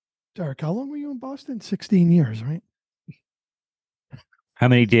Derek, how long were you in Boston? 16 years, right? How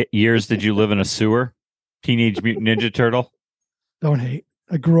many years did you live in a sewer? Teenage Mutant Ninja Turtle? Don't hate.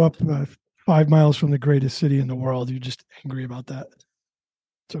 I grew up 5 miles from the greatest city in the world. You're just angry about that.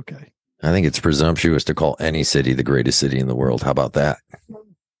 It's okay. I think it's presumptuous to call any city the greatest city in the world. How about that? I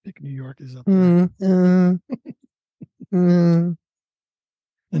think New York is up there.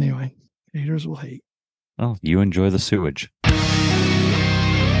 Anyway, haters will hate. Oh, you enjoy the sewage.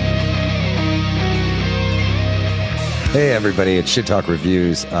 Hey, everybody. It's Shit Talk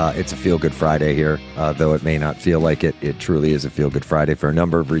Reviews. It's a feel-good Friday here, though it may not feel like it. It truly is a feel-good Friday for a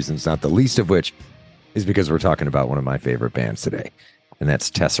number of reasons, not the least of which is because we're talking about one of my favorite bands today, and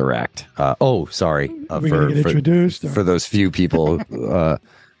that's Tesseract. Sorry. For those few people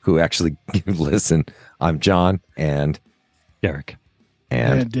who actually listen, I'm John and Derek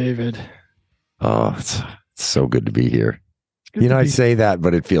and David. Oh, it's so good to be here. I say that,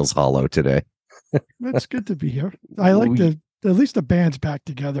 but it feels hollow today. It's good to be here. I like at least the band's back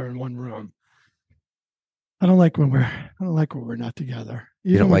together in one room. I don't like when we're not together.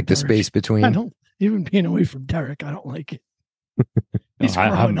 You don't like the space between? I don't. Even being away from Derek, I don't like it. He's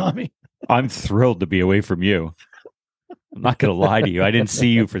growing on me. I'm thrilled to be away from you. I'm not going to lie to you. I didn't see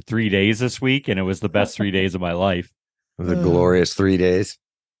you for 3 days this week, and it was the best 3 days of my life. The glorious 3 days.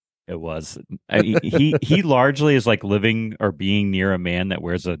 It was. He largely is like living or being near a man that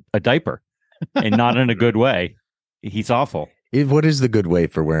wears a diaper, and not in a good way. He's awful. What is the good way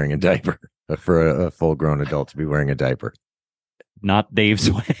for wearing a diaper? For a full-grown adult to be wearing a diaper? Not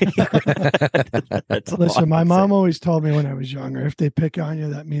Dave's way. Listen, my mom always told me when I was younger, if they pick on you,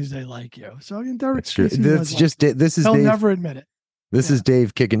 that means they like you. So in Derek's case, this is he'll Dave, never admit it. This is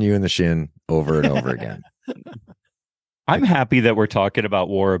Dave kicking you in the shin over and over again. I'm happy that we're talking about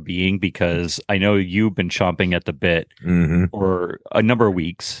War of Being because I know you've been chomping at the bit for a number of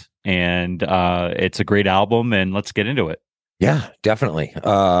weeks, and it's a great album, and let's get into it. Yeah, definitely.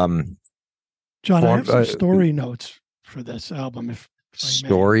 John, I have some story notes for this album. If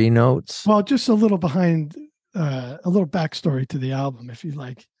story notes? Well, just a little behind, a little backstory to the album, if you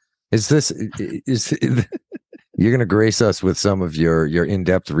like. Is you're going to grace us with some of your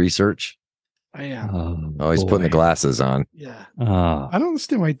in-depth research? I am. Oh, he's putting the glasses on. Yeah. I don't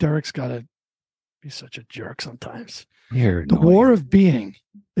understand why Derek's got to be such a jerk sometimes. The War of Being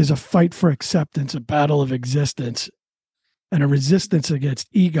is a fight for acceptance, a battle of existence, and a resistance against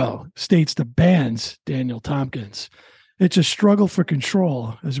ego, states the band's Daniel Tompkins. It's a struggle for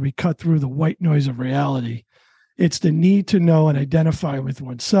control as we cut through the white noise of reality. It's the need to know and identify with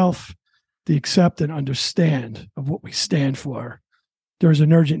oneself, the accept and understand of what we stand for. There's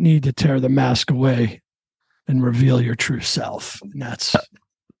an urgent need to tear the mask away and reveal your true self. And that's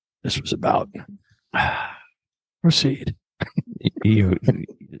this was about. Proceed.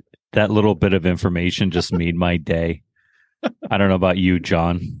 That little bit of information just made my day. I don't know about you,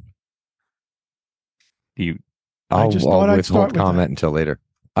 John. I'll withhold comment until later.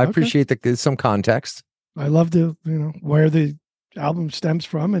 I appreciate that there's some context. I love where the album stems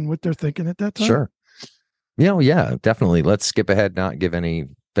from and what they're thinking at that time. Sure. Yeah, definitely. Let's skip ahead, not give any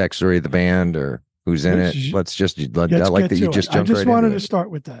backstory of the band or who's in it. Let's just I like that you just jumped right into it. I just wanted to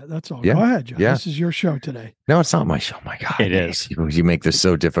start with that. That's all. Yeah. Go ahead, John. Yeah. This is your show today. No, it's not my show. My God. It is. You make this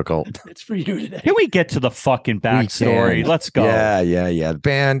so difficult. It's for you today. Can we get to the fucking backstory? Let's go. Yeah. The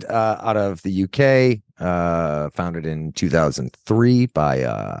band out of the UK, founded in 2003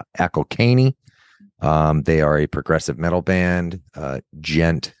 by Ackle Caney. They are a progressive metal band,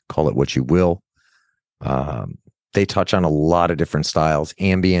 gent, call it what you will. They touch on a lot of different styles,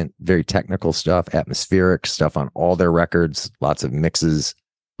 ambient, very technical stuff, atmospheric stuff on all their records, lots of mixes,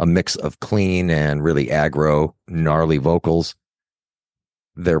 a mix of clean and really aggro, gnarly vocals.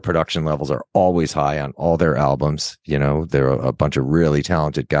 Their production levels are always high on all their albums. They're a bunch of really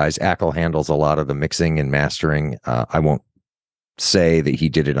talented guys. Ackle handles a lot of the mixing and mastering. I won't say that he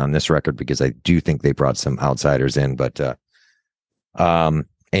did it on this record because I do think they brought some outsiders in, but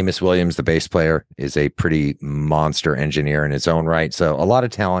Amos Williams, the bass player, is a pretty monster engineer in his own right. So a lot of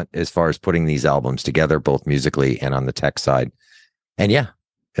talent as far as putting these albums together, both musically and on the tech side. And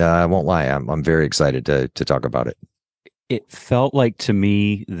I won't lie. I'm very excited to talk about it. It felt like to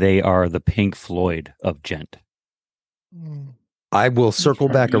me, they are the Pink Floyd of gent. I will circle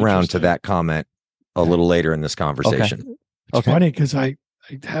back around to that comment a little later in this conversation. Okay. It's funny because I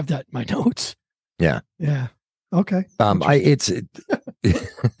have that in my notes. Yeah. Okay. I've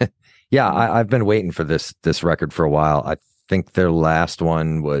been waiting for this record for a while. I think their last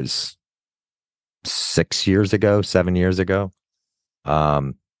one was 7 years ago.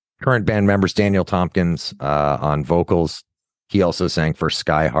 Current band members, Daniel Tompkins on vocals, He also sang for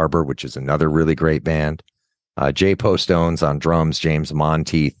Sky Harbor, which is another really great band. Jay Postones on drums, James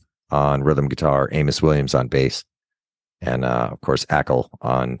Monteith on rhythm guitar, Amos Williams on bass, and of course Ackle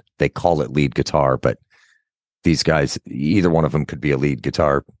on, they call it lead guitar, but these guys, either one of them could be a lead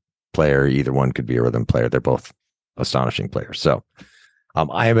guitar player, either one could be a rhythm player. They're both astonishing players. So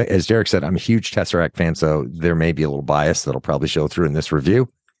I am, as Derek said, I'm a huge Tesseract fan, so there may be a little bias that'll probably show through in this review.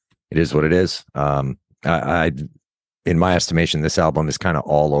 It is what it is. I in my estimation, this album is kind of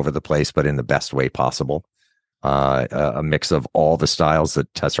all over the place, but in the best way possible. A mix of all the styles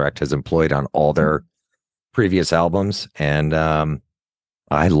that Tesseract has employed on all their previous albums, and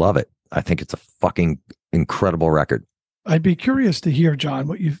I love it. I think it's a fucking incredible record. I'd be curious to hear, John,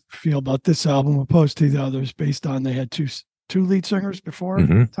 what you feel about this album opposed to the others, based on they had two lead singers before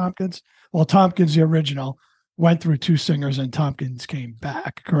Tompkins. Well, Tompkins, the original, went through two singers, and Tompkins came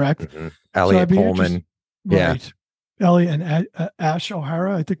back, correct? Elliot Coleman. Right. Elliot and Ash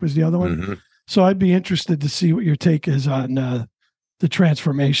O'Hara, I think, was the other one. So I'd be interested to see what your take is on the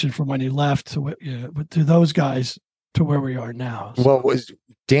transformation from when he left to those guys to where we are now. So. Well,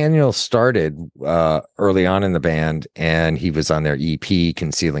 Daniel started early on in the band, and he was on their EP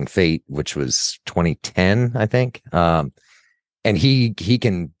Concealing Fate, which was 2010, I think. And he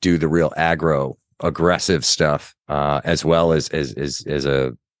can do the real aggressive stuff, as well as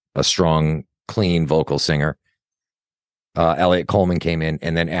a strong, clean vocal singer. Elliot Coleman came in,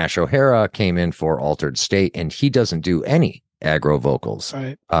 and then Ash O'Hara came in for Altered State, and he doesn't do any aggro vocals.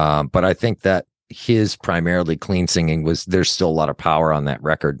 Right. But I think that his primarily clean singing there's still a lot of power on that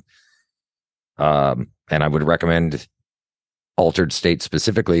record. And I would recommend Altered State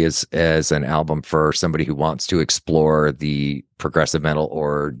specifically as an album for somebody who wants to explore the progressive metal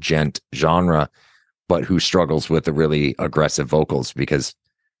or gent genre, but who struggles with the really aggressive vocals, because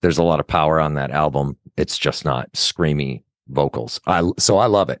there's a lot of power on that album. It's just not screamy vocals. So I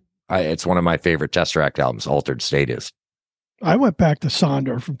love it. It's one of my favorite Tesseract albums. Altered State is. I went back to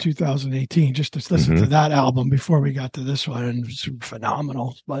Sonder from 2018 just to listen to that album before we got to this one, and it was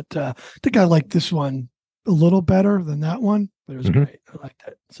phenomenal. But I think I liked this one a little better than that one, but it was great. I liked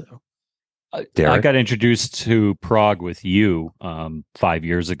it. So I got introduced to prog with you 5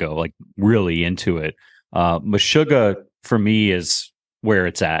 years ago, like really into it. Meshuggah for me is where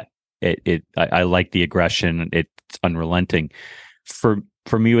it's at. I like the aggression. It's unrelenting.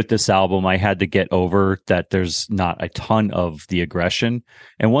 For me with this album, I had to get over that there's not a ton of the aggression.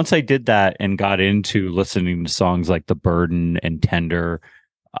 And once I did that and got into listening to songs like The Burden and Tender,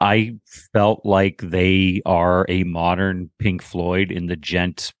 I felt like they are a modern Pink Floyd in the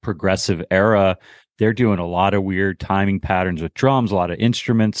gent progressive era. They're doing a lot of weird timing patterns with drums, a lot of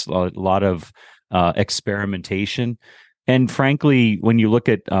instruments, a lot of experimentation. And frankly, when you look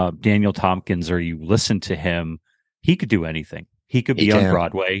at Daniel Tompkins or you listen to him, he could do anything. He could be on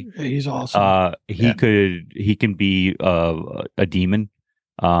Broadway. He's awesome. He can be a demon.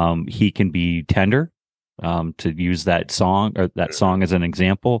 He can be Tender, to use that song as an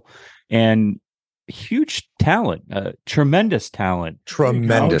example, and huge talent, tremendous talent.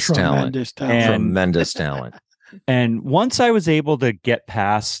 And once I was able to get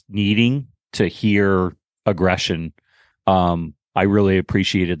past needing to hear aggression, I really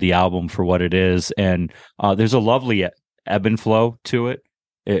appreciated the album for what it is. And there's a lovely ebb and flow to it.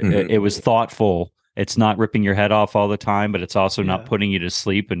 It was thoughtful. It's not ripping your head off all the time, but it's also not putting you to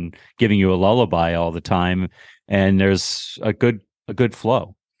sleep and giving you a lullaby all the time. And there's a good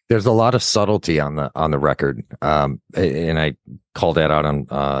flow. There's a lot of subtlety on the record, and I called that out on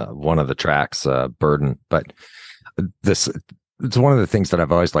one of the tracks, "Burden." But it's one of the things that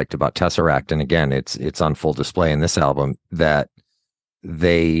I've always liked about Tesseract, and again, it's on full display in this album, that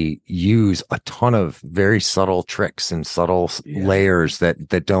they use a ton of very subtle tricks and subtle layers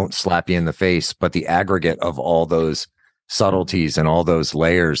that don't slap you in the face, but the aggregate of all those subtleties and all those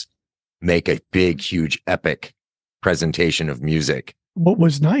layers make a big, huge, epic presentation of music. What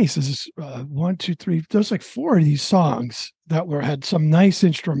was nice is 1, 2, 3. There's like 4 of these songs that had some nice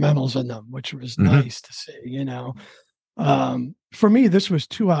instrumentals in them, which was nice to see. You know, for me, this was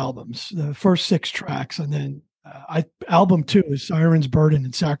 2 albums. The first 6 tracks, and then album 2 is Sirens, Burden,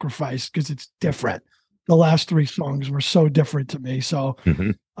 and Sacrifice, because it's different. The last 3 songs were so different to me. So,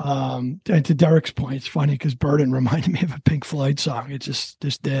 and to Derek's point, it's funny because Burden reminded me of a Pink Floyd song. It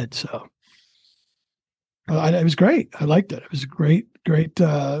just did. So, it was great. I liked it. It was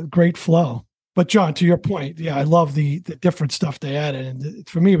a great flow. But John, to your point, I love the different stuff they added, and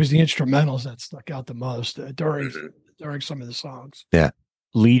for me, it was the instrumentals that stuck out the most during some of the songs. Yeah,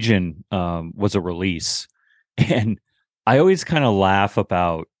 Legion was a release. And I always kind of laugh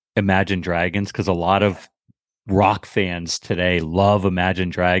about Imagine Dragons, because a lot of rock fans today love Imagine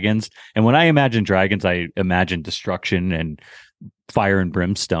Dragons. And when I imagine dragons, I imagine destruction and fire and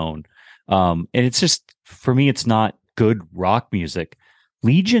brimstone. And it's just, for me, it's not good rock music.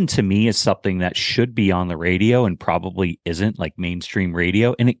 Legion to me is something that should be on the radio and probably isn't, like mainstream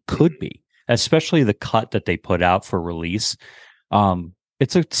radio. And it could be, especially the cut that they put out for release.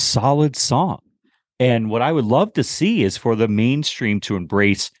 It's a solid song. And what I would love to see is for the mainstream to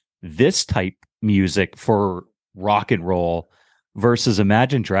embrace this type music for rock and roll versus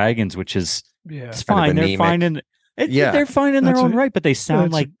Imagine Dragons, which is it's fine. They're fine in they're fine in their own right, but they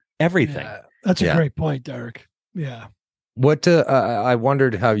sound like everything. Yeah, that's a great point, Derek. Yeah. What I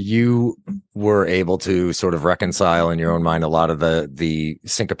wondered how you were able to sort of reconcile in your own mind a lot of the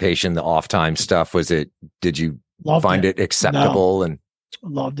syncopation, the off time stuff. Did you find it acceptable? No. And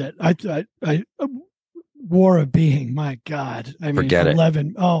loved it. I War of Being, my God. I mean, forget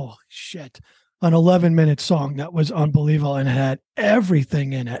 11. Oh shit. An 11-minute song that was unbelievable and had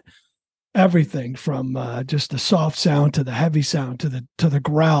everything in it. Everything from just the soft sound to the heavy sound to the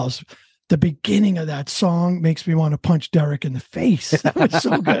growls. The beginning of that song makes me want to punch Derek in the face. That was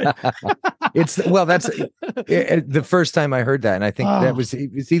so good. That's the first time I heard that, and I think it was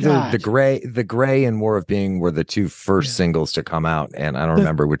either the Gray and War of Being were the two first singles to come out, and I don't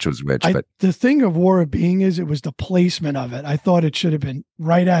remember which was which. But the thing of War of Being is it was the placement of it. I thought it should have been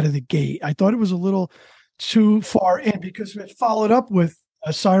right out of the gate. I thought it was a little too far in because it followed up with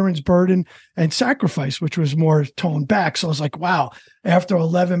a Siren's Burden and Sacrifice, which was more toned back. So I was like, wow, after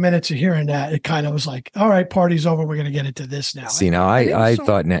 11 minutes of hearing that, it kind of was like, all right, party's over. We're going to get into this now. See, now I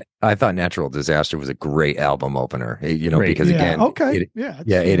thought Natural Disaster was a great album opener, because again,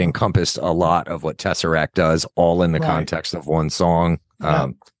 it encompassed a lot of what Tesseract does all in the context of one song.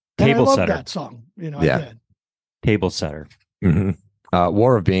 Table I Setter. That song, I did. Table Setter. Mm-hmm.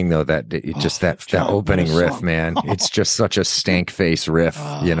 War of Being, though, that opening riff, man, it's just such a stank face riff,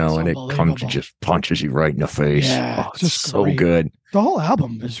 and it just punches you right in the face. Yeah, it's just so good. The whole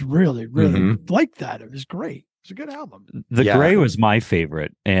album is really, really like that. It was great. It's a good album. The Gray was my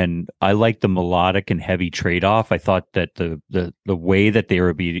favorite, and I like the melodic and heavy trade off. I thought that the way that they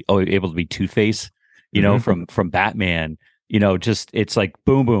were able to be Two-Face, from Batman, it's like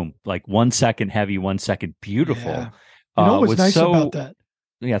boom, boom, like 1 second heavy, 1 second beautiful. Yeah. What was nice about that?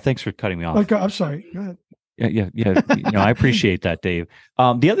 Yeah, thanks for cutting me off. I'm sorry. Go ahead. Yeah. I appreciate that, Dave.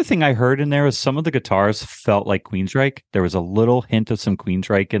 The other thing I heard in there is some of the guitars felt like Queensryche. There was a little hint of some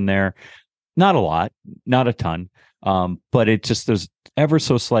Queensryche in there. Not a lot, not a ton. But it just, there's ever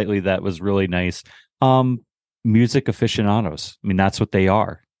so slightly that was really nice. Music aficionados. I mean, that's what they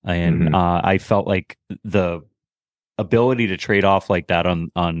are. And I felt like the ability to trade off like that on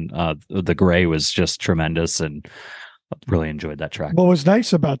the Gray was just tremendous, and really enjoyed that track. What was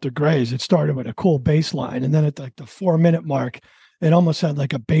nice about the Grays, it started with a cool bass line, and then at like the 4-minute mark, it almost had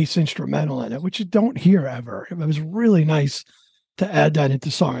like a bass instrumental in it, which you don't hear ever. It was really nice to add that into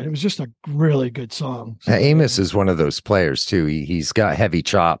the song. It was just a really good song. So, Amos is one of those players too. He's got heavy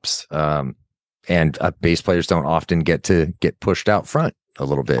chops, and bass players don't often get pushed out front a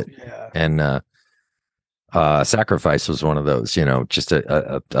little bit. Yeah. And Sacrifice was one of those, just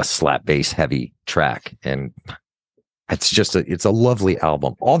a slap bass heavy track, and it's a lovely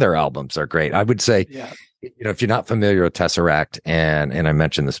album. All their albums are great. I would say, if you're not familiar with Tesseract, and I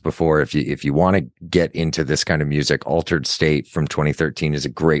mentioned this before, if you want to get into this kind of music, Altered State from 2013 is a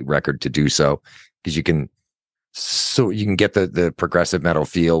great record to do so, because you can get the progressive metal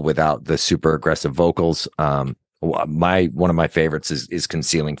feel without the super aggressive vocals. One of my favorites is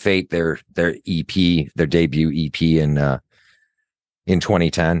Concealing Fate, their EP, their debut EP in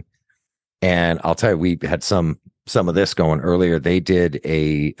 2010. And I'll tell you, we had some of this going earlier. They did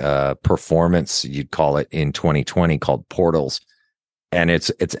a performance, you'd call it, in 2020 called Portals, and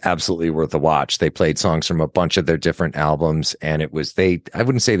it's absolutely worth a watch. They played songs from a bunch of their different albums, and I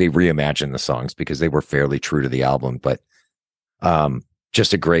wouldn't say they reimagined the songs because they were fairly true to the album, but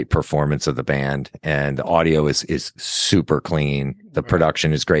just a great performance of the band, and the audio is super clean. The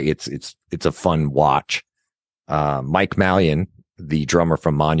production is great. It's a fun watch. Mike Mallion, the drummer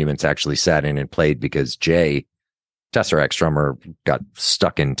from Monuments, actually sat in and played because Jay, Tesseract's drummer, got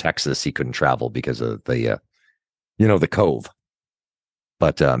stuck in Texas. He couldn't travel because of the Cove.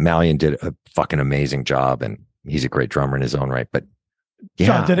 But Mallion did a fucking amazing job, and he's a great drummer in his own right. But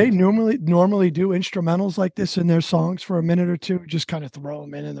John, do they normally do instrumentals like this in their songs for a minute or two? Just kind of throw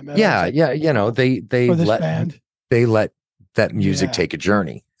them in the middle. Yeah. They let that music take a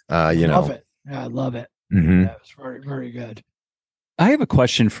journey. Love it. Yeah, I love it. Mm-hmm. Yeah, it's very, very good. I have a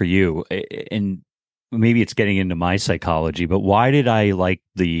question for you, and maybe it's getting into my psychology, but why did I like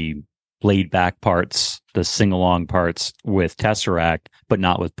the laid back parts the sing along parts with Tesseract, but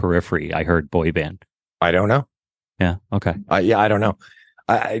not with Periphery. I heard boy band. I don't know. Yeah. Okay. Yeah, I don't know.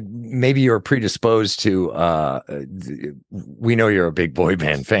 Maybe you're predisposed to. We know you're a big boy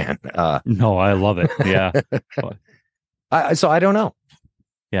band fan. No, I love it. Yeah. So I don't know.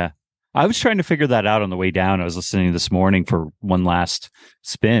 Yeah. I was trying to figure that out on the way down. I was listening this morning for one last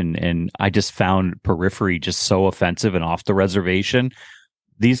spin, and I just found Periphery just so offensive and off the reservation.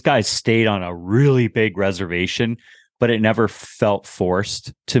 These guys stayed on a really big reservation, but it never felt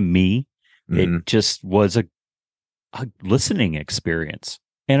forced to me. It just was a listening experience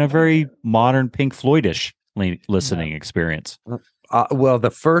and a very modern Pink Floyd-ish listening experience. Well, the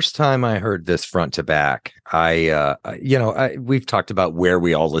first time I heard this front to back, we've talked about where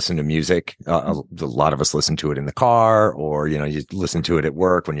we all listen to music. A lot of us listen to it in the car, or, you listen to it at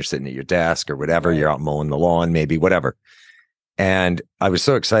work when you're sitting at your desk or whatever. You're out mowing the lawn, maybe, whatever. And I was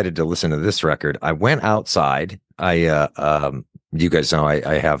so excited to listen to this record. I went outside. You guys know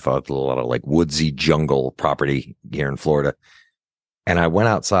I have a lot of like woodsy jungle property here in Florida. And I went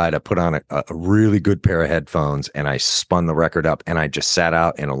outside, I put on a really good pair of headphones, and I spun the record up, and I just sat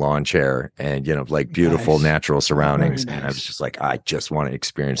out in a lawn chair and, like beautiful natural surroundings. Nice. And I was just like, I just want to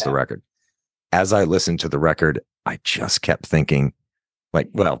experience the record. As I listened to the record, I just kept thinking, like,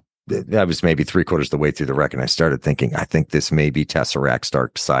 well, that was maybe 3/4 the way through the record. And I started thinking, I think this may be Tesseract's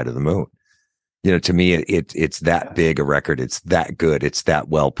Dark Side of the Moon. To me, it's that big a record. It's that good. It's that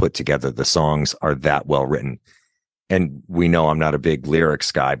well put together. The songs are that well written. And we know I'm not a big lyrics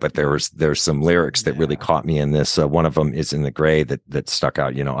guy, but there's some lyrics that really caught me in this. One of them is in the gray that stuck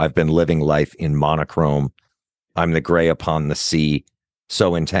out. I've been living life in monochrome. I'm the gray upon the sea,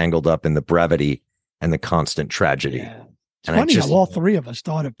 so entangled up in the brevity and the constant tragedy. Yeah. It's funny how all three of us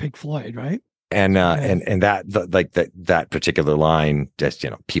thought of Pink Floyd, right? And that particular line, just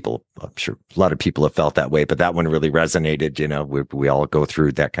people, I'm sure a lot of people have felt that way, but that one really resonated. We all go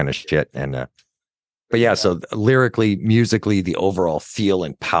through that kind of shit, and but yeah, so lyrically, musically, the overall feel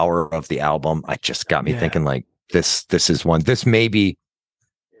and power of the album, I just got me thinking, like, this is one. This may be,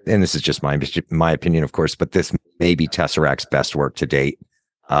 and this is just my opinion, of course, but this may be Tesseract's best work to date.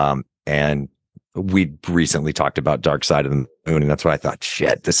 And we recently talked about Dark Side of the Moon, and that's why I thought,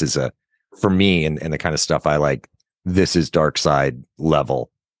 shit, this is for me and the kind of stuff I like, this is Dark Side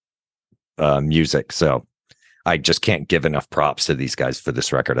level music. So I just can't give enough props to these guys for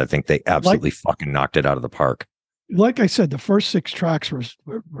this record. I think they absolutely fucking knocked it out of the park. Like I said, the first 6 tracks were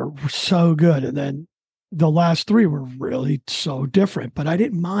so good. And then the last 3 were really so different, but I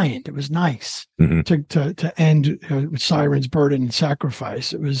didn't mind. It was nice to end with Siren's Burden and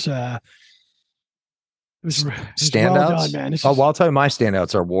Sacrifice. It was standouts. Well done, man. Well, I'll tell you, my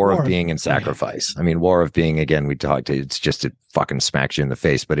standouts are War of Being and Sacrifice. I mean, War of Being, again, we talked, it fucking smacks you in the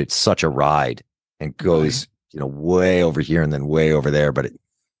face, but it's such a ride and goes, way over here and then way over there, but it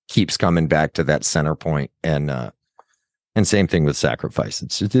keeps coming back to that center point. And same thing with Sacrifice.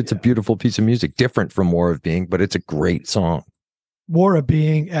 It's a beautiful piece of music, different from War of Being, but it's a great song. War of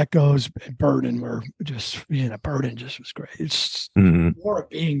Being, Echoes, and Burden were just, Burden just was great. It's War of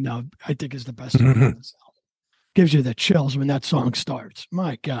Being, though, I think is the best song on this album. Gives you the chills when that song starts.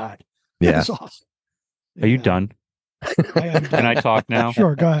 My God. Yeah. That's awesome. Are you done? Can I talk now?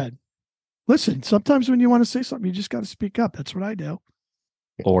 Sure, go ahead. Listen, sometimes when you want to say something, you just got to speak up. That's what I do.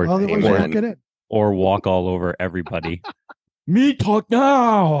 Or walk all over everybody. Me talk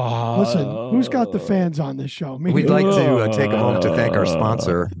now. Listen, who's got the fans on this show? Me. We'd like to take a moment to thank our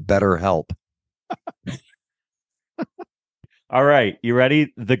sponsor, BetterHelp. All right, you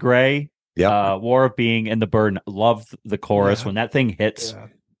ready? The Gray, yeah, War of Being, and the Burden. Love the chorus when that thing hits.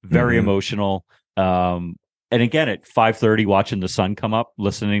 Very emotional. And again, at 5:30, watching the sun come up,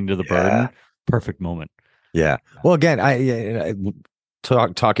 listening to the Burden, perfect moment. Yeah. Well, again, I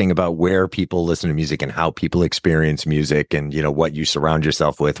talking about where people listen to music and how people experience music, and what you surround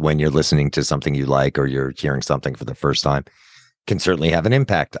yourself with when you're listening to something you like or you're hearing something for the first time, can certainly have an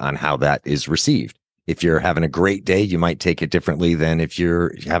impact on how that is received. If you're having a great day, you might take it differently than if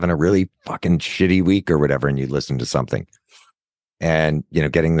you're having a really fucking shitty week or whatever, and you listen to something. And,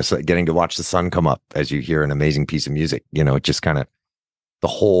 getting to watch the sun come up as you hear an amazing piece of music, it just kind of, the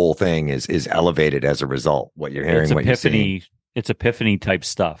whole thing is elevated as a result. What you're hearing, what you're seeing. It's epiphany type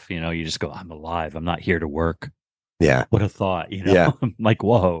stuff. You just go, I'm alive. I'm not here to work. Yeah. What a thought, Yeah. I'm like,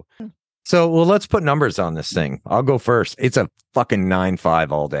 whoa. So, well, let's put numbers on this thing. I'll go first. It's a fucking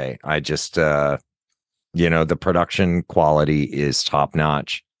 9.5 all day. I just, the production quality is top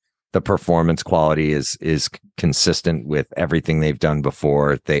notch. The performance quality is consistent with everything they've done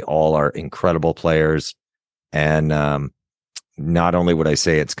before. They all are incredible players, and not only would I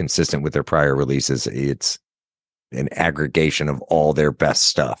say it's consistent with their prior releases, it's an aggregation of all their best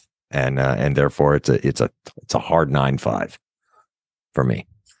stuff, and therefore it's a hard 9.5 for me.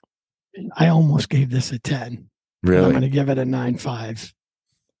 I almost gave this a 10. Really? I'm going to give it a 9.5.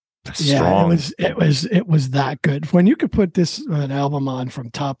 That's Yeah, strong. it was that good. When you could put this an album on from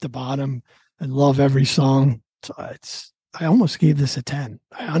top to bottom and love every song, I almost gave this a 10.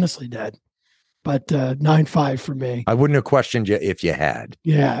 I honestly did. But 9.5 for me. I wouldn't have questioned you if you had.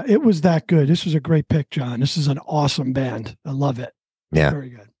 Yeah, it was that good. This was a great pick, John. This is an awesome band. I love it. Yeah. Very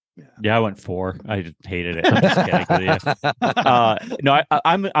good. Yeah, I went 4. I just hated it. I'm just kidding with you. No,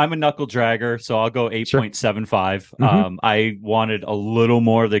 I'm a knuckle dragger, so I'll go 8.75. Mm-hmm. I wanted a little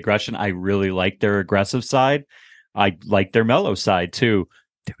more of the aggression. I really liked their aggressive side. I liked their mellow side too.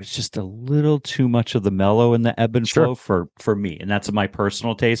 There was just a little too much of the mellow in the ebb and flow for me, and that's my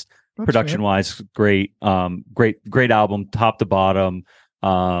personal taste. Production wise, great, great album, top to bottom.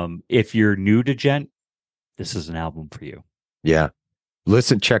 If you're new to Gent, this is an album for you. Yeah.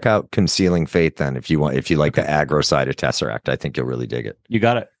 Listen, check out Concealing Fate then if you like the aggro side of Tesseract. I think you'll really dig it. You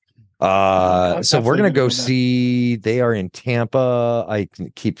got it. So we're gonna go see. They are in Tampa. I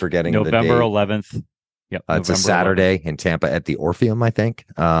keep forgetting November the date. 11th. Yep, it's a Saturday 11th. In Tampa at the Orpheum, I think.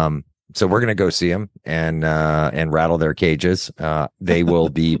 So we're gonna go see them and rattle their cages. They will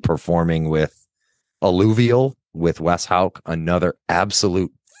be performing with Alluvial with Wes Hauck, another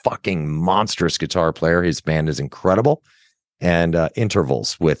absolute fucking monstrous guitar player. His band is incredible. And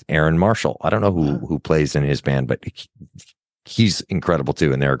Intervals with Aaron Marshall. I don't know who plays in his band, but he's incredible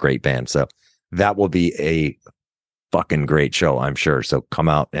too, and they're a great band. So that will be a fucking great show, I'm sure. So come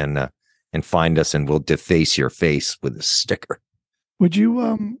out and find us, and we'll deface your face with a sticker. Would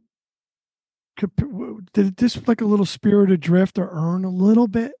you did this like a little Spirit Adrift or Earn a little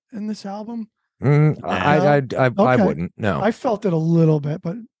bit in this album? I wouldn't. No, I felt it a little bit,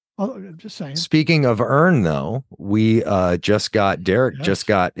 but. I'm just saying. Speaking of Earn, though, we just got just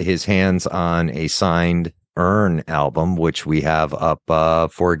got his hands on a signed Earn album, which we have up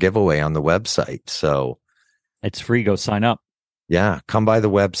for a giveaway on the website. So it's free. Go sign up. Yeah, come by the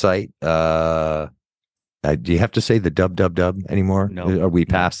website. Do you have to say the dub anymore? No. Are we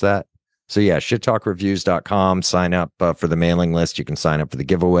past that? So yeah, shittalkreviews.com. Sign up for the mailing list. You can sign up for the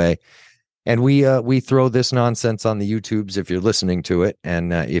giveaway. And we throw this nonsense on the YouTubes if you're listening to it.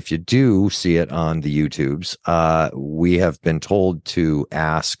 And if you do see it on the YouTubes, we have been told to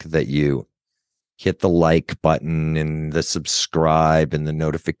ask that you hit the like button and the subscribe and the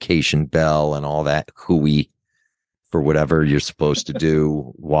notification bell and all that hooey for whatever you're supposed to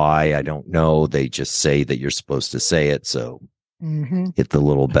do. Why? I don't know. They just say that you're supposed to say it. So hit the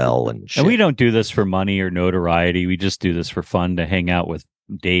little bell and shit. And we don't do this for money or notoriety. We just do this for fun to hang out with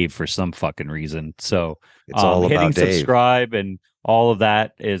Dave for some fucking reason. So it's all about hitting Dave. Subscribe and all of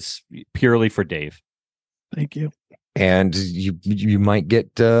that is purely for Dave. Thank you. And you might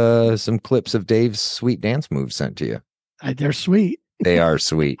get some clips of Dave's sweet dance moves sent to you. They're sweet. They are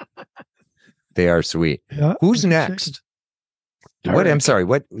sweet. They are sweet. Yeah, who's next? What? I'm sorry.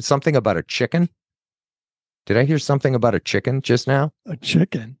 What? Something about a chicken? Did I hear something about a chicken just now? A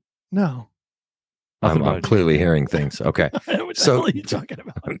chicken? No. I'm clearly hearing things. Okay. What the hell are you talking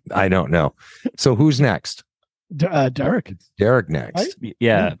about? I don't know. So who's next? Derek. Derek next. Right?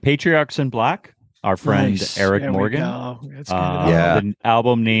 Yeah. Patriarchs in Black. Our friend Eric Morgan. The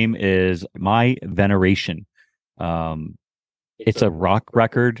album name is My Veneration. It's a rock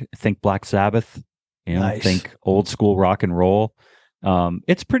record. Think Black Sabbath. Think old school rock and roll.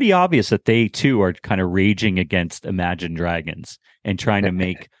 It's pretty obvious that they too are kind of raging against Imagine Dragons and trying to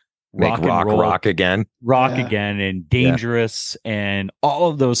make rock again, and dangerous and all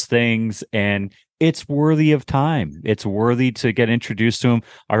of those things. And it's worthy of time. It's worthy to get introduced to him.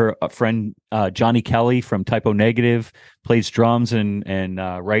 Our friend Johnny Kelly from Typo Negative plays drums and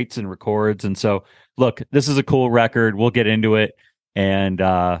writes and records. And so, look, this is a cool record. We'll get into it, and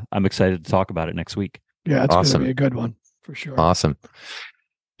I'm excited to talk about it next week. Yeah, it's going to be a good one for sure. Awesome.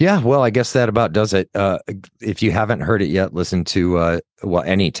 Yeah, well, I guess that about does it. If you haven't heard it yet, listen to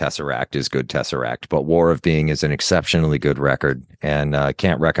any Tesseract is good Tesseract, but War of Being is an exceptionally good record, and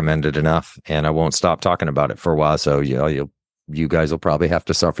can't recommend it enough. And I won't stop talking about it for a while. So you guys will probably have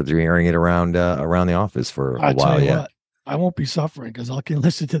to suffer through hearing it around the office for a while. Yeah, I won't be suffering because I can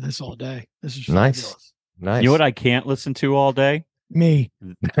listen to this all day. This is nice. Fabulous. Nice. You know what I can't listen to all day? Me.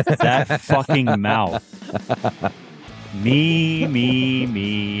 That fucking mouth.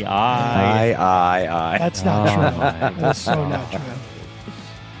 Me, I. That's not true. That's so not true.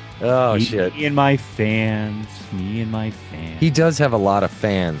 Oh, shit. Me and my fans. He does have a lot of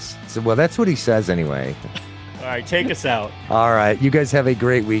fans. So, well, that's what he says anyway. right, take us out. All right. You guys have a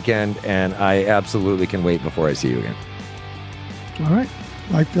great weekend, and I absolutely can wait before I see you again. All right.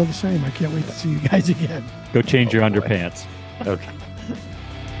 I feel the same. I can't wait to see you guys again. Go change your boy. underpants. Okay.